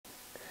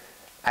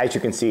as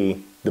you can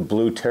see, the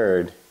blue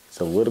turd is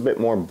a little bit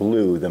more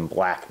blue than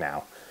black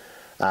now.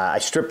 I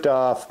stripped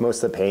off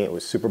most of the paint. It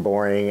was super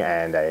boring,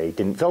 and I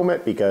didn't film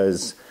it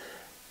because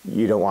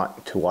you don't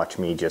want to watch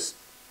me just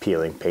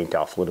peeling paint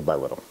off little by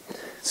little.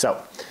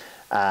 So,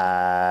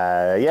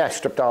 yeah, I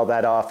stripped all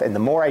that off, and the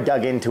more I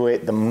dug into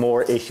it, the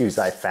more issues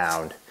I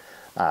found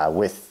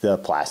with the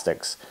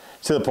plastics,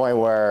 to the point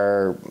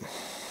where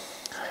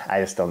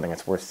I just don't think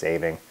it's worth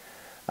saving.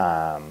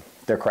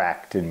 They're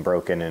cracked and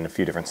broken in a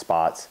few different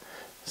spots.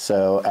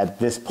 So at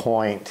this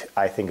point,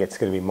 I think it's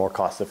going to be more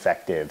cost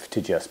effective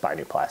to just buy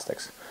new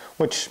plastics,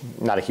 which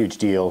not a huge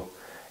deal.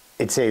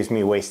 It saves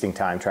me wasting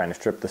time trying to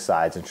strip the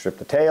sides and strip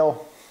the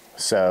tail.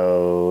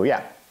 So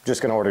yeah,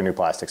 just going to order new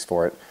plastics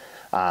for it.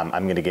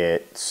 I'm going to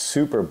get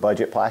super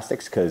budget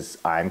plastics because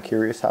I'm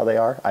curious how they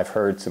are. I've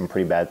heard some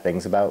pretty bad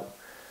things about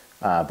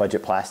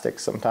budget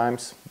plastics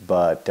sometimes,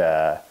 but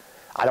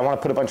I don't want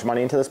to put a bunch of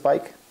money into this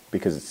bike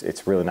because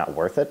it's really not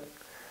worth it.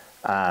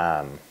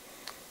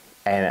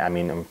 And I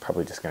mean, I'm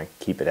probably just going to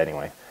keep it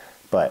anyway.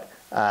 But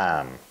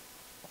yeah,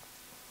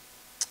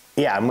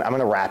 I'm going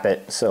to wrap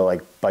it. So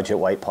like budget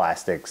white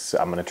plastics,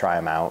 I'm going to try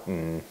them out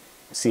and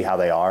see how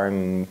they are.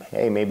 And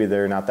hey, maybe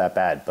they're not that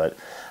bad. But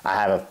I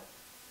have a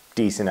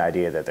decent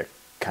idea that they're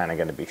kind of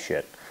going to be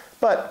shit.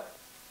 But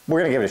we're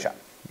going to give it a shot.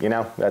 You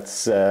know,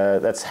 that's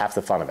half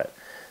the fun of it.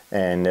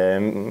 And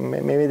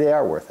maybe they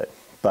are worth it.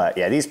 But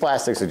yeah, these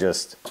plastics are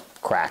just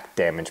cracked,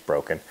 damaged,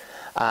 broken.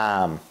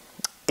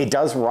 It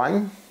does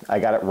run. I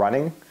got it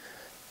running,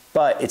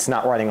 but it's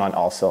not running on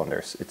all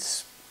cylinders.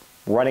 It's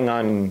running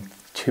on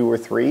 2 or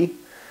 3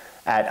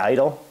 at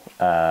idle.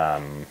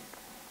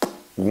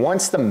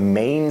 Once the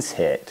mains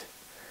hit,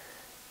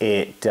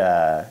 it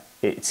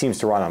seems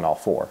to run on all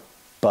 4.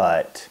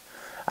 But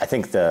I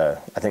think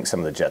some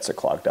of the jets are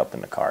clogged up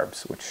in the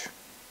carbs, which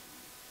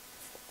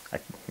I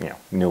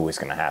knew was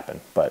going to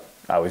happen. But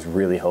I was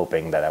really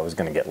hoping that I was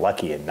going to get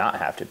lucky and not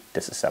have to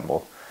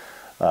disassemble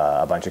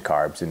a bunch of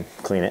carbs and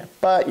clean it.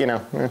 But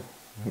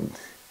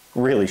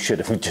really should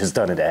have just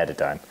done it ahead of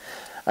time.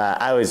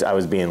 I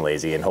was being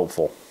lazy and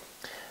hopeful.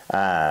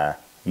 Yeah.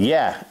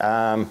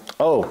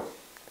 Oh,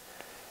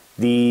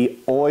 the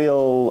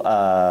oil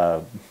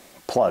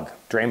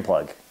drain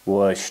plug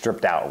was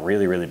stripped out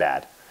really, really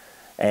bad,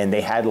 and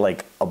they had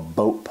like a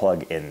boat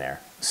plug in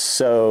there.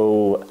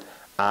 So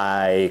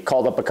I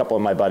called up a couple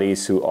of my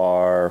buddies who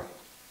are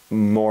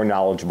more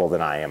knowledgeable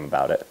than I am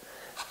about it,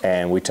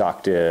 and we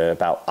talked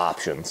about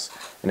options,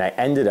 and I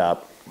ended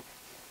up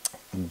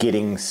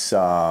getting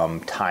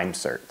some time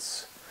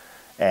certs,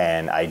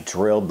 and I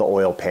drilled the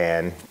oil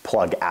pan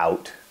plug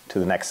out to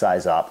the next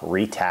size up,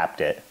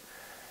 re-tapped it,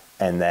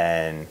 and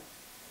then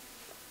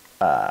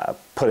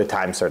put a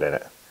time cert in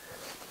it,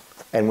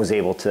 and was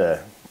able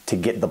to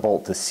get the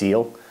bolt to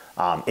seal.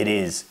 It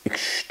is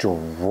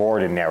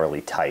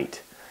extraordinarily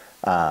tight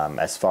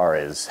as far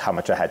as how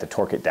much I had to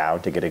torque it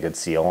down to get a good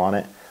seal on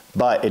it.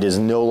 But it is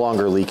no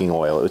longer leaking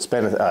oil. It's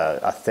been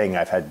a thing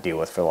I've had to deal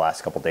with for the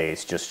last couple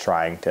days, just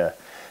trying to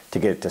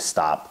get it to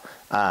stop.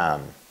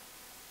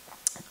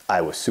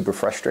 I was super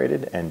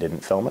frustrated and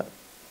didn't film it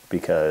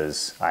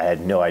because I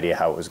had no idea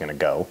how it was going to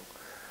go.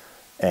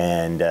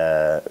 And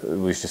it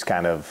was just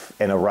kind of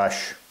in a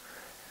rush.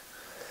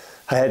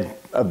 I had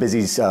a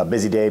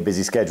busy day,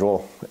 busy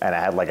schedule, and I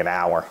had like an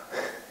hour.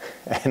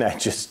 And I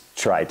just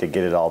tried to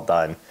get it all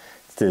done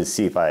to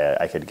see if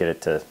I could get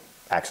it to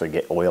actually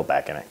get oil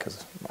back in it,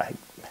 because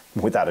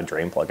without a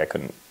drain plug I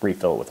couldn't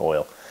refill it with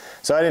oil.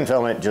 So I didn't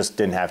film it, just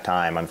didn't have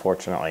time,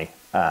 unfortunately.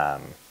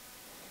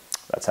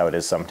 That's how it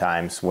is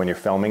sometimes. When you're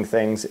filming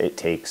things, it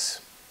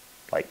takes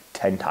like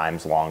 10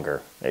 times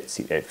longer, it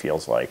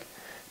feels like,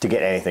 to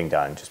get anything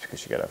done, just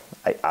because you gotta,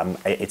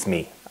 it's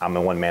me, I'm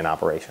a one-man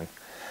operation.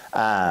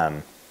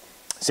 So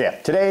yeah,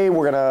 today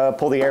we're gonna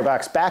pull the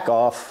airbox back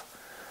off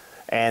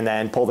and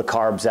then pull the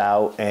carbs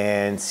out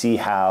and see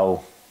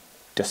how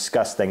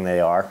disgusting they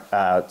are.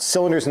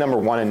 Cylinders number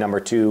 1 and number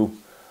 2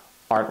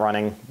 aren't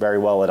running very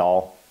well at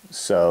all.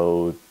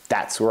 So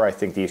that's where I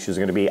think the issues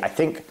are gonna be. I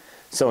think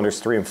cylinders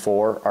 3 and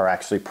 4 are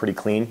actually pretty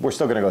clean. We're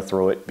still gonna go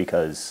through it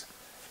because,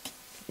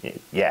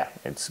 yeah,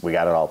 we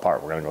got it all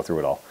apart. We're gonna go through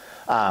it all.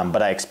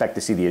 But I expect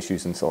to see the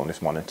issues in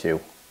cylinders 1 and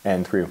 2,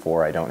 and 3 and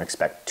 4 I don't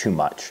expect too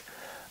much.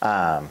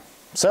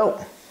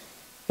 So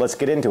let's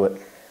get into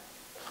it.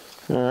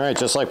 All right,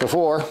 just like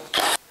before,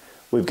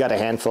 we've got a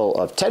handful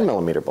of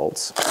 10mm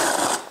bolts.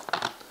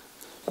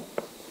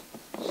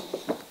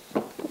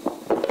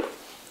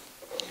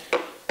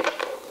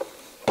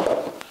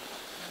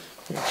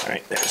 All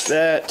right, there's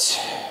that.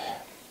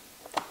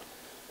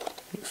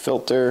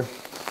 Filter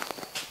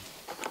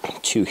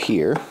to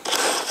here.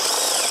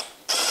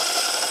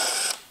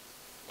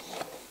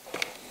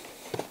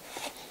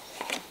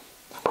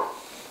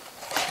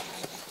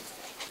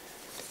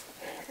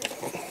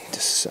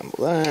 Disassemble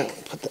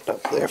that, put that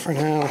up there for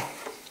now.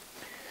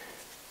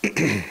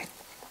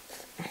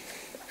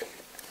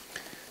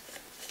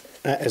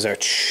 That is our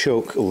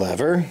choke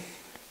lever.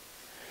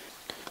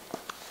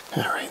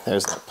 All right,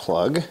 there's the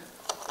plug.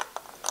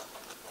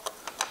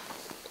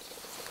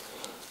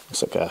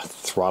 Looks like a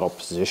throttle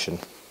position,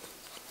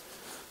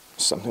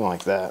 something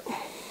like that.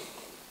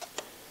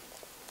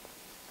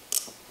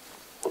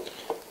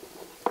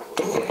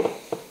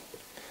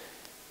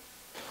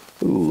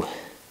 Ooh,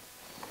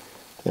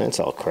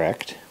 that's all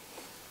cracked.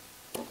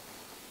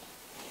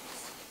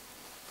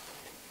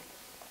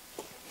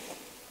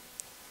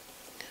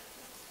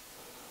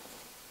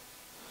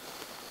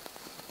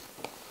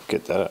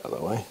 Get that out of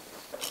the way.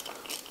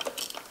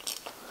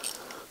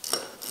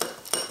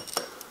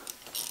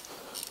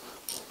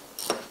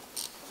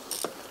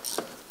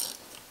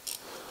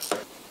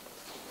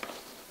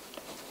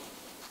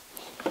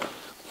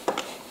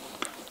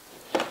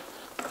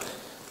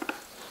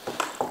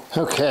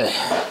 Okay.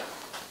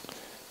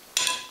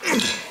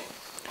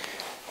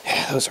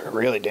 Yeah, those are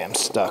really damn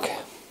stuck.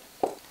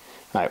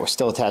 Alright, we're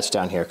still attached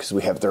down here because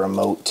we have the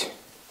remote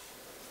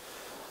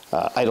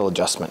idle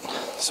adjustment.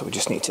 So we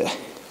just need to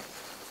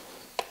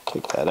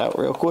take that out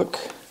real quick.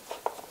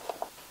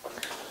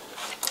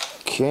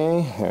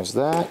 Okay, there's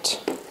that.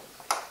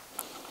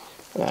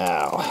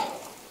 Now,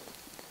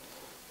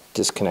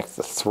 disconnect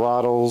the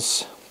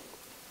throttles.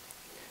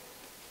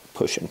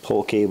 Push and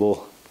pull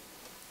cable.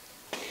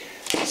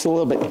 It's a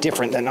little bit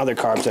different than other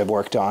carbs I've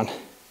worked on.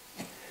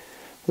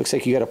 Looks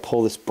like you got to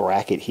pull this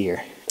bracket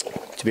here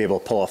to be able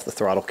to pull off the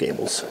throttle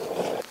cables.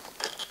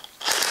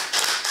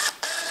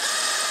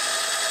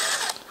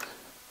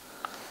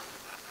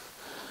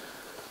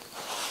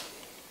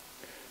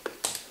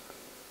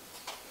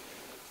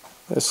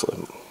 This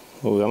one,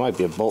 ooh, that might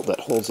be a bolt that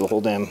holds the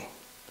whole damn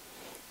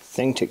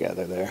thing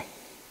together there.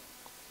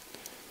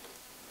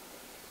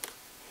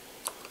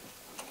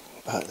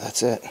 But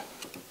that's it.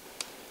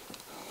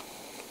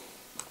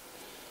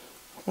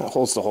 That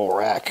holds the whole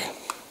rack.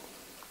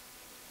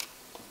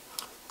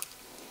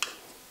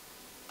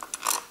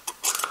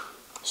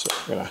 So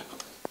we're gonna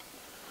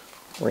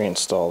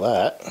reinstall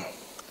that.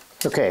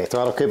 Okay,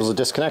 throttle cables are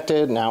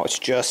disconnected. Now it's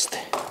just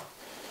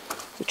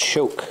the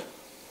choke.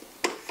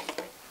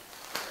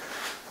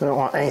 I don't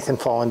want anything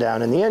falling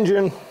down in the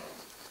engine.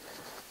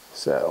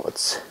 So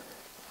let's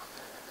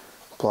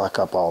block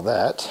up all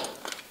that.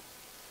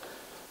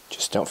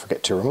 Just don't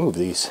forget to remove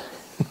these.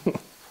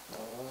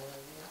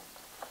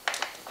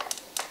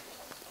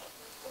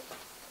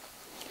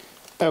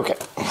 Okay,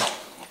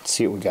 let's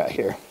see what we got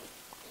here.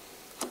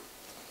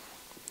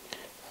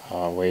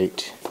 Oh,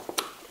 wait.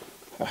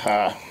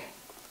 Aha.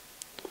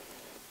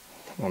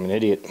 I'm an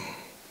idiot.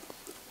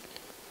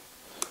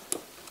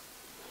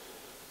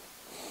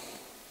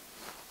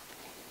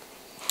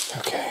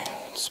 Okay,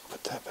 let's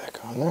put that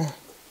back on there.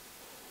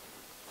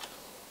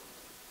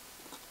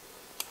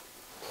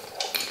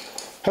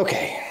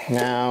 Okay,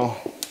 now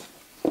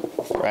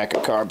rack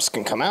of carbs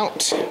can come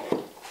out.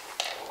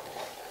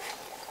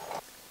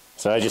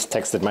 So I just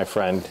texted my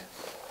friend,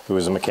 who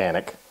is a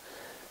mechanic,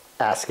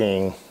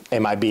 asking,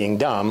 am I being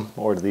dumb,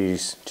 or do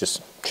these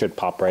just should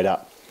pop right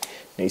up?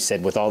 And he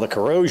said, with all the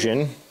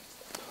corrosion,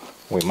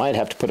 we might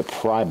have to put a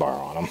pry bar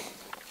on them.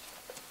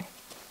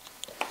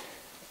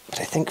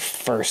 But I think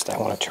first I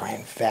want to try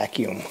and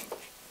vacuum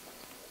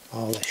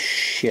all the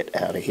shit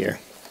out of here.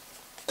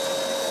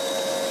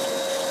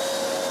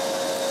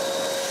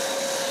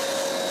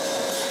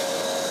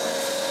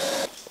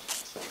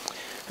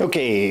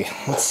 Okay,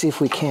 let's see if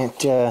we can't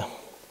get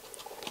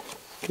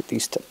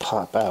these to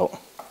pop out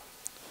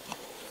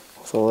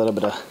with a little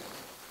bit of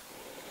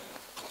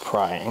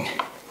prying.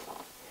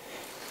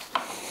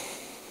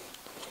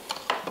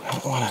 I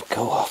don't want to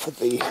go off of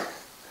the... I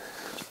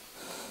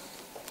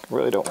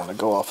really don't want to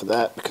go off of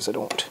that because I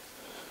don't...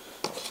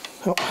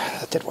 Oh,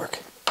 that did work.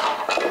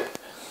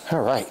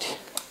 Alright.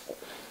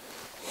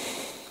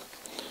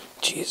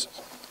 Jesus.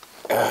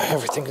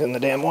 Everything's in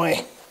the damn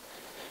way.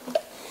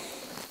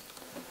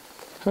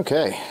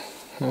 Okay,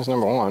 there's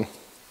number one.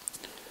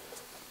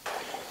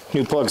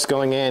 New plugs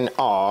going in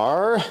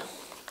are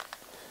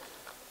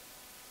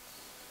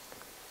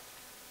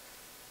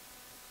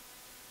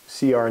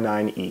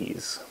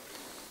CR9Es.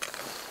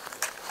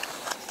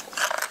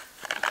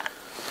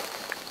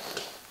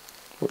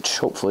 Which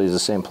hopefully is the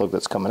same plug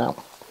that's coming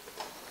out.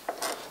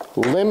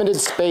 Limited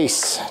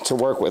space to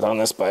work with on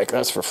this bike,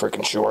 that's for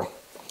freaking sure.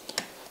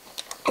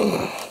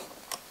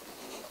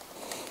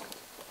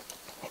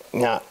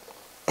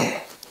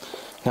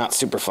 Not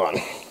super fun.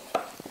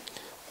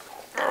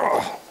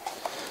 Oh,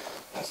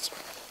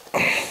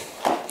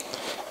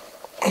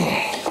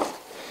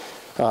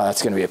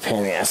 that's going to be a pain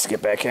in the ass to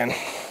get back in.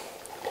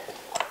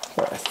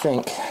 But I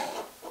think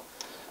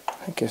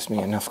that gives me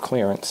enough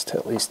clearance to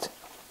at least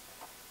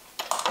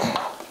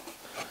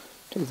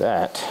do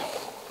that.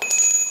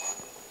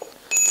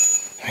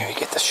 Maybe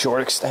get the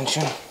short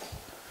extension.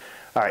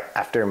 Alright,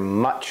 after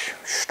much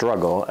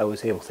struggle, I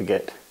was able to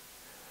get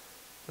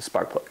the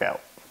spark plug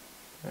out.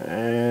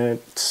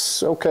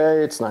 It's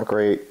okay, it's not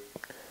great.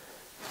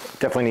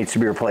 Definitely needs to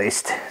be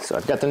replaced. So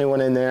I've got the new one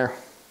in there.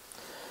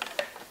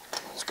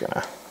 It's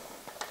gonna...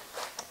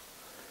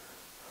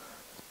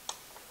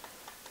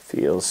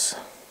 Feels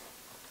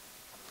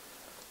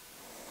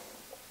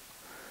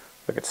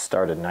like it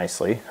started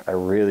nicely. I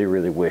really,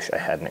 really wish I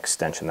had an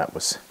extension that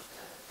was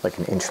like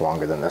an inch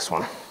longer than this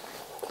one.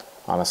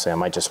 Honestly, I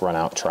might just run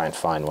out and try and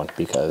find one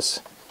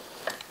because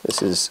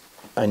this is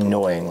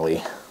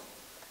annoyingly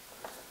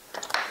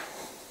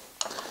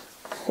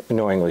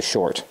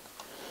short.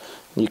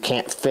 You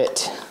can't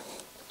fit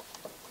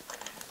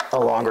a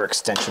longer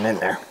extension in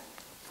there.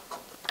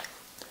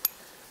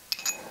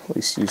 At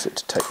least use it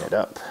to tighten it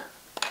up.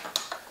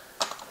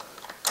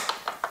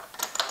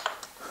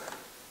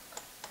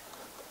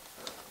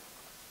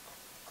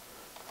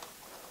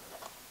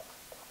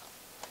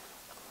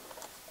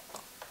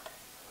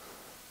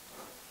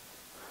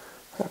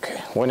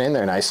 Okay, went in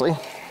there nicely.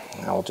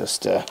 I'll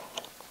just, it's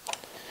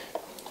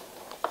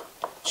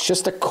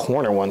just the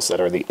corner ones that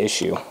are the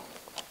issue.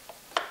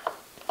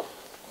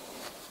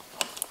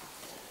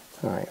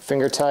 All right,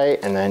 finger tight,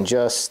 and then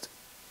just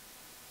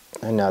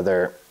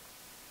another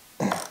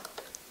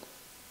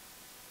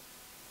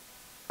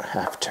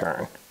half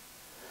turn.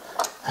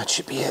 That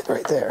should be it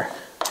right there.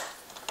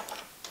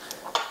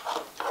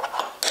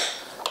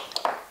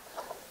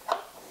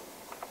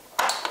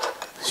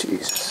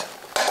 Jesus.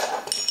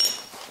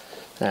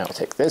 Now I'll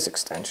take this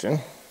extension,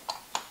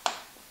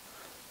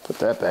 put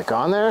that back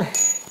on there,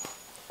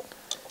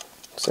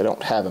 because I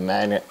don't have a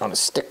magnet on a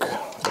stick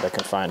that I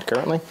can find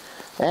currently,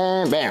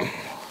 and bam,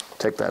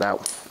 take that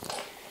out.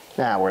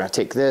 Now we're going to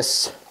take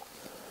this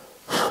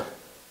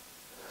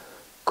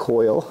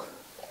coil,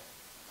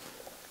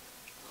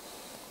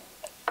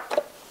 we're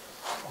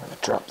going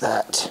to drop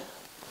that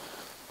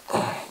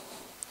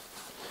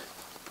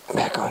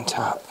back on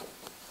top.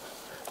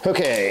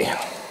 Okay,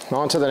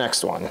 on to the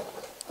next one.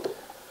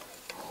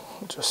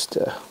 Just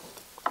that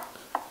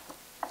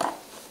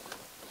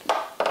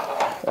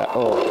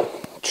little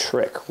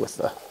trick with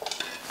the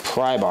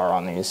pry bar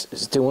on these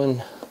is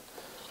doing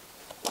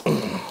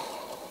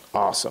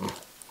awesome.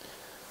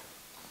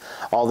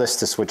 All this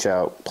to switch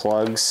out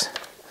plugs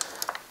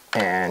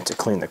and to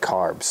clean the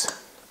carbs.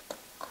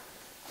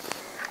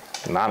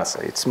 And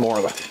honestly, it's more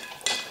of a,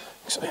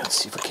 actually, let's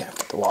see if we can't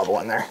put the wobble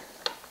in there.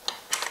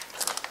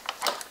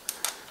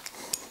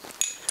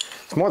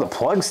 It's more the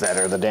plugs that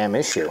are the damn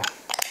issue.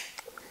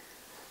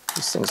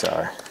 These things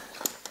are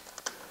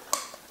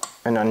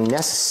an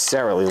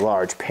unnecessarily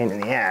large pain in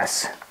the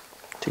ass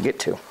to get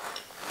to.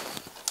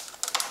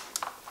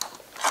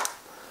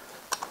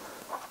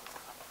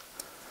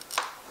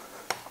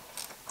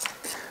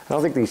 I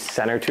don't think these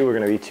center two are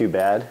going to be too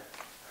bad,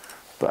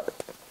 but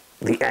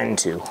the end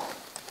two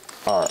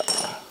are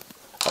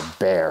a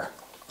bear.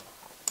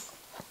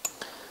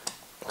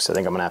 So I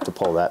think I'm going to have to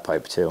pull that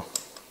pipe too.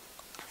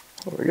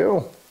 There we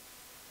go.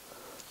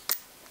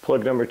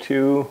 Plug number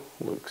 2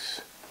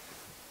 looks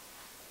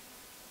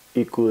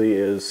equally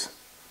as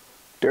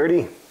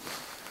dirty.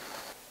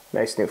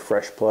 Nice new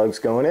fresh plugs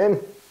going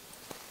in.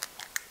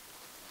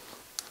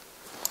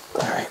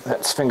 All right,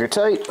 that's finger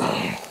tight.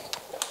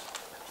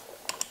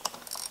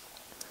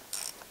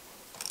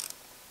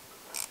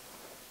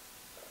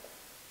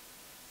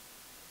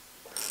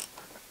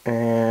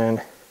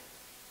 And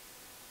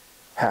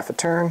half a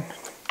turn.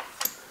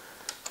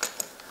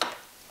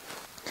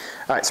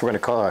 All right, so we're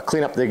going to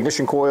clean up the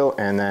ignition coil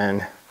and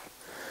then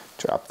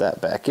drop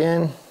that back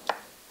in.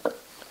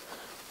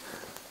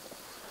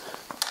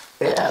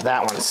 Yeah,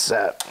 that one's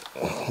set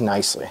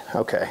nicely.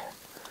 Okay,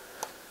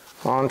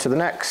 on to the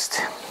next.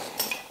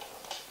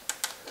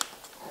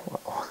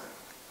 Whoa.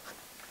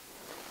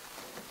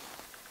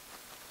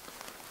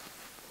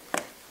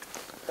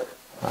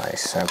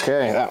 Nice,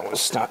 okay, that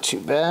was not too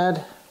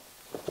bad.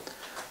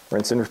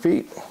 Rinse and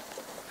repeat.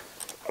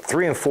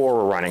 3 and 4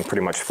 were running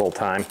pretty much full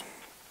time.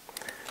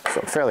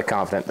 So I'm fairly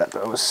confident that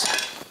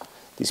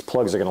these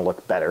plugs are going to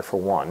look better for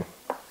one.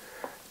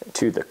 And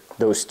two,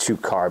 those 2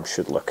 carbs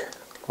should look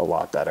a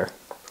lot better.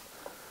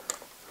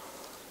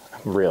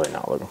 I'm really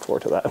not looking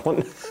forward to that one.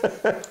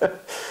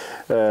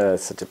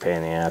 It's such a pain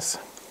in the ass.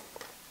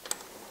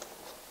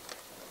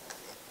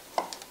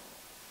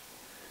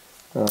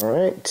 All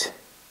right.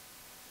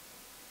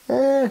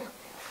 A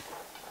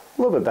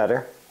little bit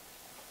better.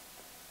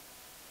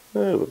 A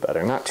little bit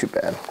better, not too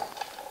bad.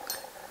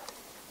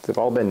 They've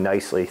all been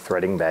nicely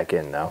threading back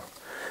in though.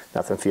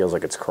 Nothing feels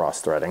like it's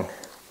cross-threading,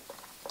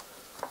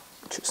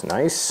 which is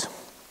nice.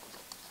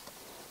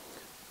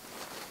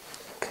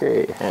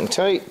 Okay, hand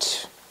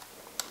tight.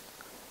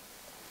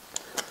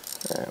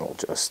 And we'll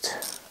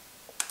just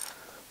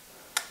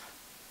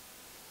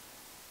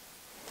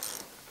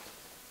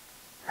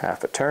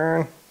half a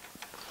turn.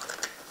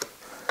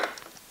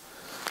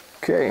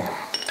 Okay.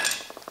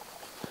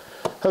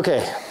 Okay,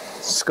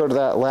 let's go to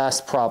that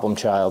last problem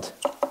child.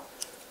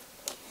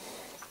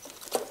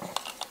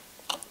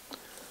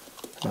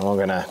 And we're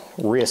gonna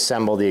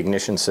reassemble the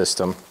ignition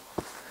system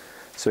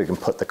so we can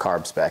put the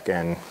carbs back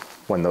in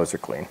when those are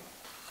clean.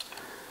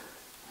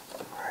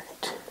 All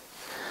right.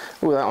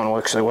 Ooh, that one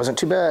actually wasn't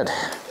too bad.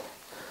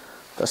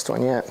 Best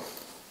one yet.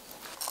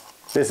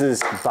 This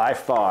is by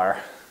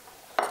far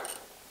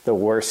the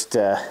worst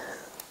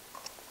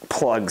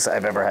plugs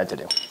I've ever had to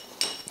do.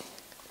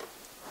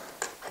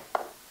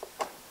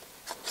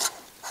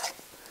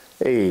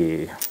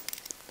 Hey.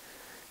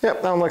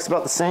 Yep, that one looks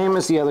about the same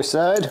as the other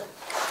side.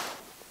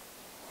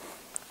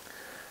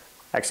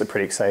 Actually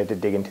pretty excited to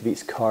dig into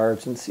these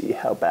carbs and see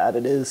how bad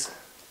it is.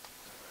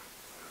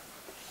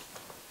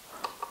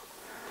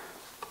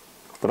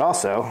 But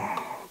also,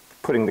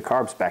 putting the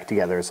carbs back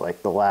together is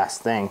like the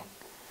last thing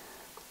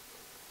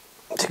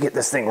to get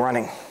this thing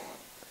running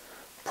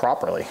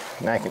properly.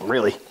 And I can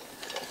really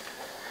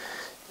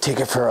take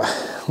it for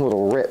a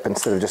little rip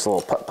instead of just a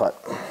little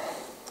putt-putt.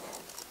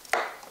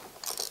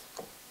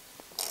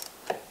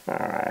 All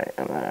right,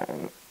 and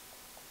then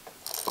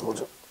we'll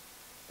just,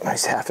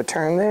 nice half a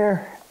turn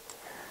there.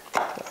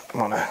 I'm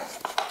gonna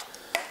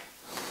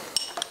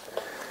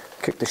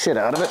kick the shit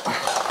out of it.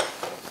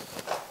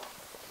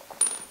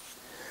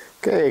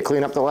 Okay,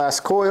 clean up the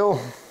last coil.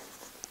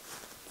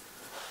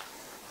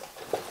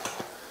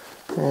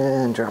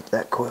 And drop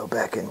that coil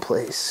back in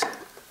place.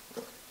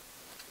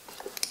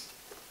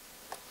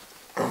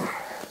 There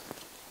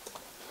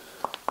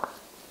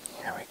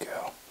we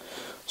go.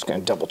 Just gonna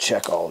double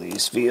check all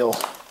these feel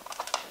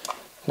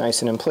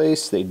nice and in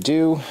place. They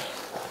do.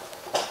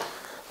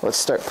 Let's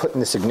start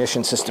putting this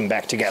ignition system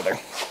back together.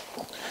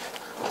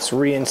 Let's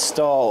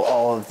reinstall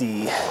all of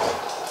the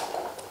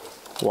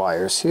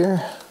wires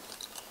here.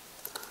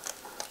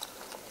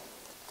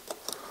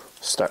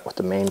 Start with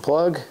the main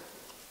plug.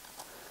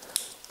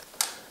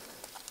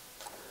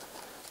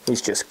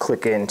 These just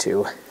click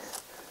into a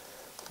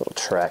little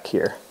track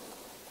here.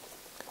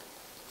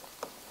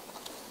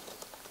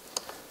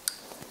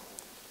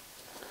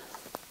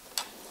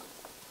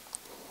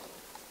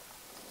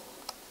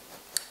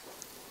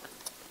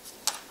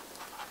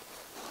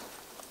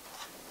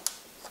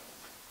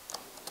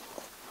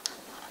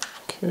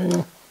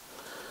 Okay,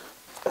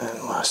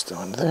 and last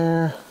one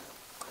there.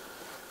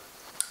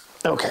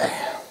 Okay,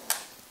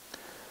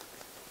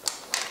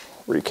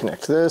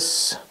 reconnect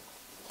this.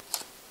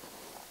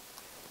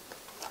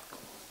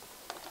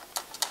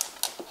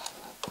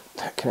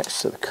 That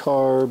connects to the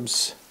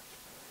carbs.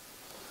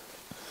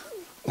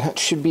 That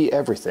should be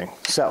everything.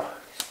 So,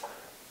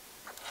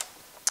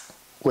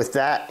 with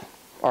that,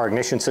 our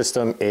ignition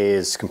system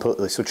is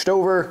completely switched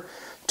over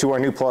to our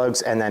new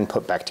plugs and then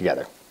put back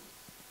together.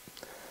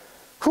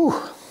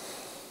 Whew,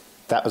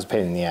 that was a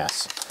pain in the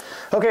ass.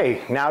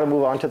 Okay, now to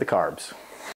move on to the carbs.